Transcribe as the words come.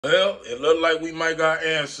Well, it looked like we might got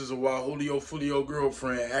answers of why Foolio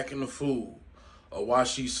girlfriend acting a fool, or why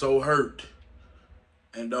she's so hurt,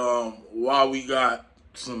 and why we got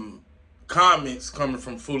some comments coming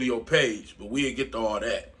from Foolio page. But we'll get to all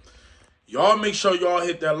that. Y'all make sure y'all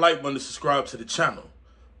hit that like button to subscribe to the channel.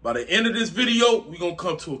 By the end of this video, we gonna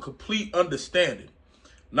come to a complete understanding.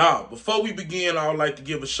 Now, before we begin, I would like to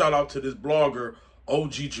give a shout out to this blogger,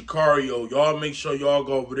 OG Jacario. Y'all make sure y'all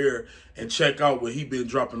go over there and check out what he been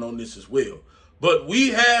dropping on this as well. But we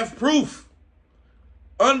have proof,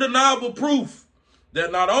 undeniable proof,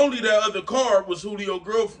 that not only that other car was Julio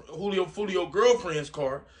Foolio girlfriend's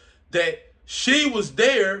car, that she was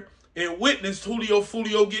there and witnessed Julio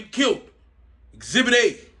Foolio get killed. Exhibit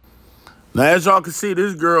A. Now, as y'all can see,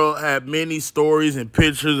 this girl had many stories and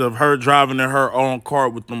pictures of her driving in her own car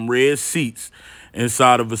with them red seats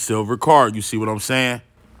inside of a silver car. You see what I'm saying?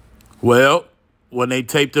 Well, when they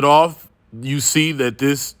taped it off, you see that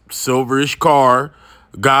this silverish car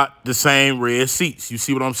got the same red seats. You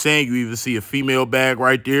see what I'm saying? You even see a female bag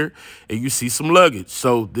right there, and you see some luggage.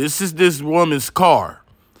 So this is this woman's car.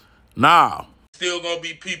 Now, still gonna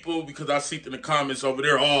be people, because I see in the comments over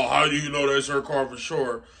there, oh, how do you know that's her car for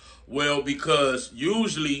sure? Well, because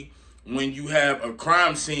usually when you have a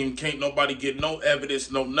crime scene, can't nobody get no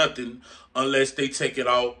evidence, no nothing, unless they take it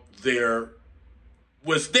out there,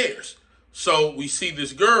 what's theirs. So we see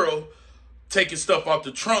this girl taking stuff out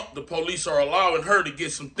the trunk. The police are allowing her to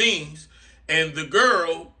get some things. And the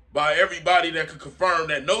girl, by everybody that could confirm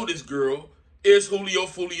that know this girl, is Julio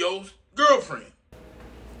Foolio's girlfriend.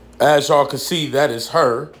 As y'all can see, that is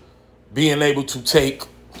her being able to take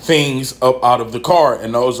things up out of the car,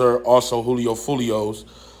 and those are also Julio Foolio's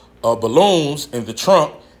balloons in the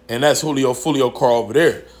trunk, and that's Julio Foolio car over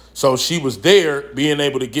there. So she was there being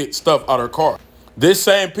able to get stuff out of her car. This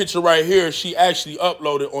same picture right here, she actually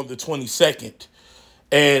uploaded on the 22nd,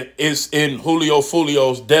 and it's in Julio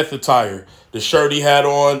Foolio's death attire. The shirt he had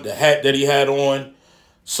on, the hat that he had on.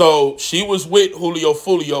 So she was with Julio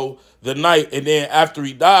Foolio the night, and then after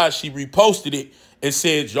he died, she reposted it and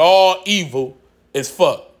said, y'all evil as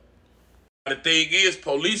fuck. The thing is,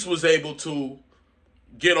 police was able to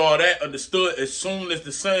get all that understood as soon as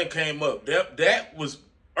the sun came up. That was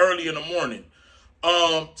early in the morning.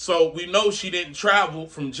 So we know she didn't travel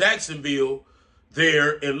from Jacksonville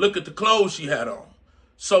there, and look at the clothes she had on.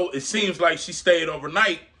 So it seems like she stayed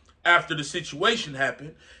overnight after the situation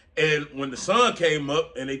happened. And when the sun came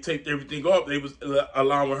up and they taped everything off, they was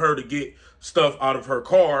allowing her to get stuff out of her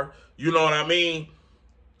car. You know what I mean?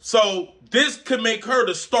 So this could make her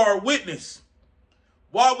the star witness.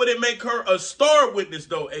 Why would it make her a star witness,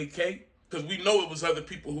 though, AK? Because we know it was other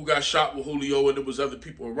people who got shot with Julio, and there was other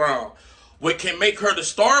people around. What can make her the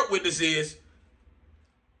star witness is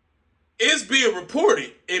being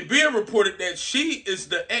reported. And being reported that she is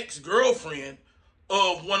the ex-girlfriend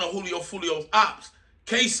of one of Julio Foolio's ops,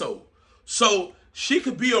 Queso. So she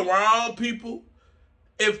could be around people.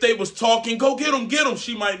 If they was talking, go get them, get them.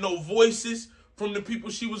 She might know voices from the people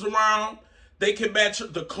she was around. They can match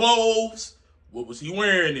the clothes. What was he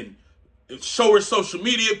wearing? And show her social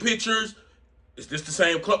media pictures. Is this the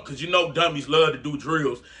same clothes? Because you know dummies love to do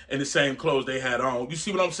drills in the same clothes they had on. You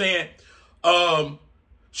see what I'm saying?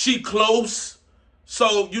 She close.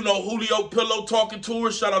 So, you know, Julio Pillow talking to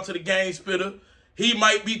her. Shout out to the gang spitter. He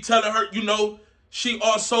might be telling her, you know, she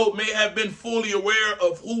also may have been fully aware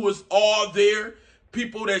of who was all there.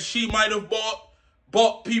 People that she might have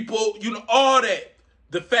bought people, you know, all that.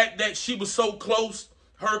 The fact that she was so close,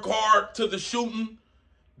 her car, to the shooting,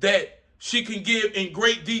 that she can give in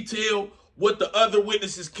great detail what the other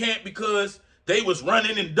witnesses can't, because they was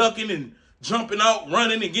running and ducking and jumping out,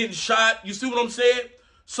 running and getting shot. You see what I'm saying?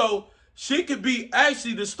 So she could be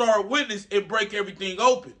actually the star witness and break everything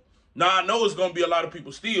open. Now, I know it's going to be a lot of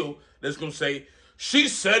people still that's going to say, she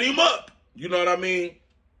set him up. You know what I mean?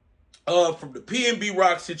 From the PNB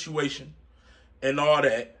Rock situation and all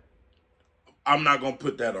that, I'm not going to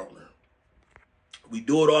put that on her. We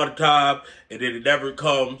do it all the time, and then it never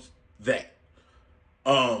comes that.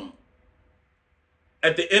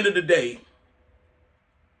 At the end of the day,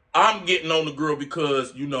 I'm getting on the girl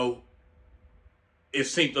because, you know, it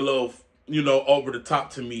seemed a little, you know, over the top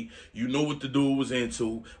to me. You knew what the dude was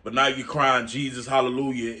into, but now you're crying Jesus,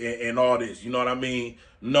 hallelujah, and all this. You know what I mean?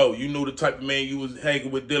 No, you knew the type of man you was hanging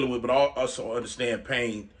with, dealing with, but I also understand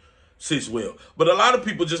pain sits well. But a lot of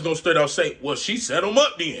people just gonna straight out say, well, she set him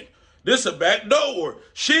up then. This a back door.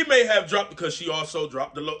 She may have dropped, because she also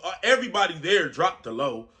dropped the low. Everybody there dropped the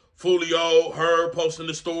low. Foolio, her posting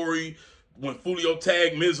the story. When Foolio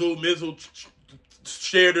tagged Mizzle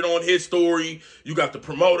shared it on his story. You got the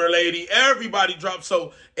promoter lady. Everybody dropped.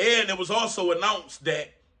 So, and it was also announced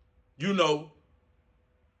that you know,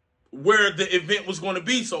 where the event was going to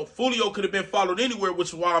be. So Foolio could have been followed anywhere, which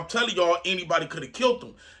is why I'm telling y'all anybody could have killed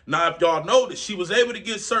him. Now, if y'all notice, she was able to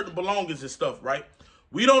get certain belongings and stuff, right?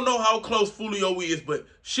 We don't know how close Foolio is, but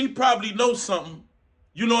she probably knows something.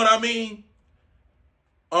 You know what I mean?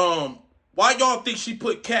 Why y'all think she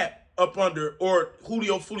put Cap up under, or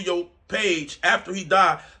Foolio page after he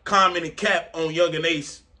died, commented Cap on Young and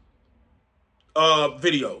Ace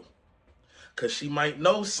video? Because she might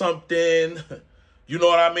know something. You know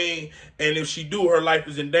what I mean? And if she do, her life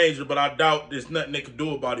is in danger, but I doubt there's nothing they can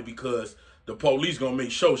do about it because the police gonna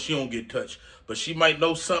make sure she don't get touched. But she might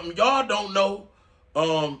know something y'all don't know.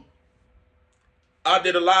 I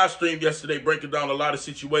did a live stream yesterday breaking down a lot of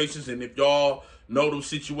situations, and if y'all know those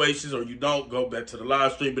situations or you don't, go back to the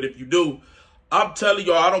live stream. But if you do, I'm telling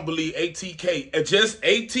y'all, I don't believe ATK, just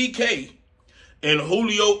ATK and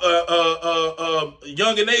Julio,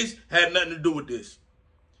 Young and Ace had nothing to do with this.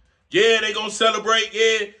 Yeah, they gonna celebrate,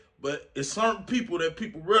 yeah, but it's certain people that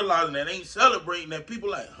people realizing that ain't celebrating, that people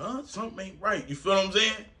like, huh, something ain't right. You feel what I'm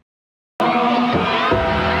saying? Oh my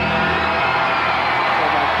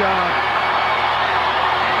God.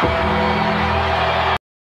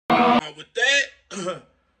 Now with that,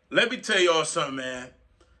 let me tell y'all something, man.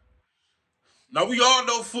 Now we all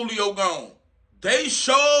know Foolio gone. They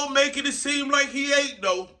sure making it seem like he ain't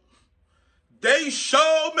though. They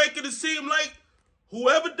sure making it seem like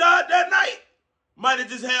whoever died that night might have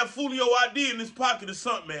just had Foolio ID in his pocket or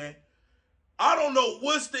something, man. I don't know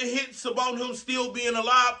what's the hits about him still being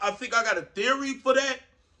alive. I think I got a theory for that.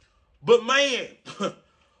 But, man,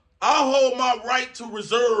 I hold my right to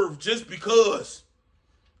reserve just because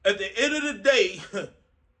at the end of the day,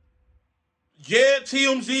 yeah,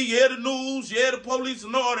 TMZ, yeah, the news, yeah, the police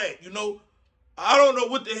and all that, you know. I don't know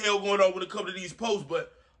what the hell going on when it comes to these posts,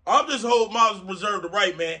 but I'm just holding my reserve the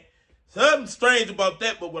right, man. Something strange about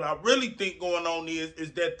that, but what I really think going on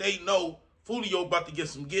is that they know Foolio about to get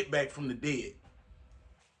some get back from the dead.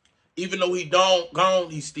 Even though he gone,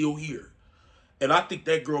 he's still here. And I think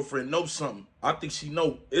that girlfriend knows something. I think she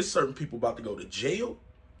know it's certain people about to go to jail.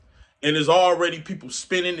 And there's already people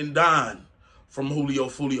spinning and dying from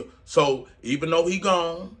Foolio. So even though he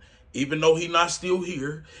gone, even though he not still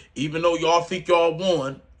here, even though y'all think y'all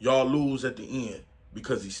won, y'all lose at the end.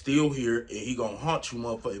 Because he's still here and he gonna haunt you,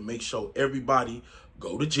 motherfucker, and make sure everybody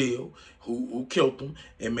go to jail who killed him,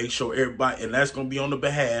 and make sure everybody, and that's gonna be on the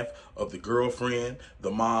behalf of the girlfriend,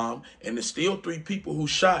 the mom, and there's still 3 people who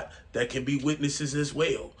shot that can be witnesses as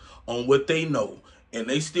well on what they know. And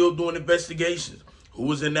they still doing investigations. Who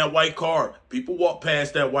was in that white car? People walked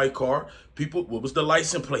past that white car. People, what was the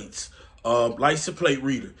license plates? License plate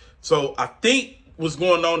reader. So I think what's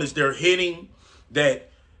going on is they're hitting that.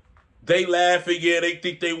 They laughing, yeah, they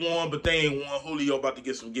think they won, but they ain't won. Julio about to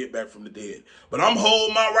get some get back from the dead. But I'm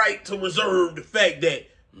holding my right to reserve the fact that,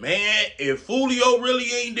 man, if Foolio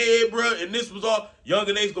really ain't dead, bro, and this was all, Young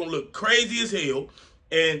and Ace gonna look crazy as hell,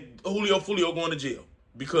 and Foolio going to jail.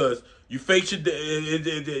 Because you face your,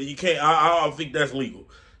 you can't, I don't think that's legal.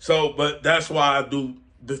 So, but that's why I do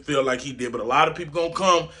feel like he did. But a lot of people gonna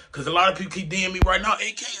come, because a lot of people keep DMing me right now,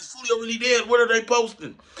 AK, is Foolio really dead? What are they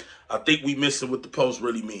posting? I think we missing what the post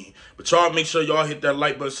really mean. But y'all make sure y'all hit that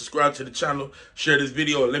like button, subscribe to the channel, share this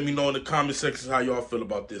video, and let me know in the comment section how y'all feel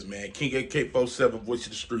about this, man. King AK47, voice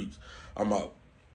of the streets. I'm out.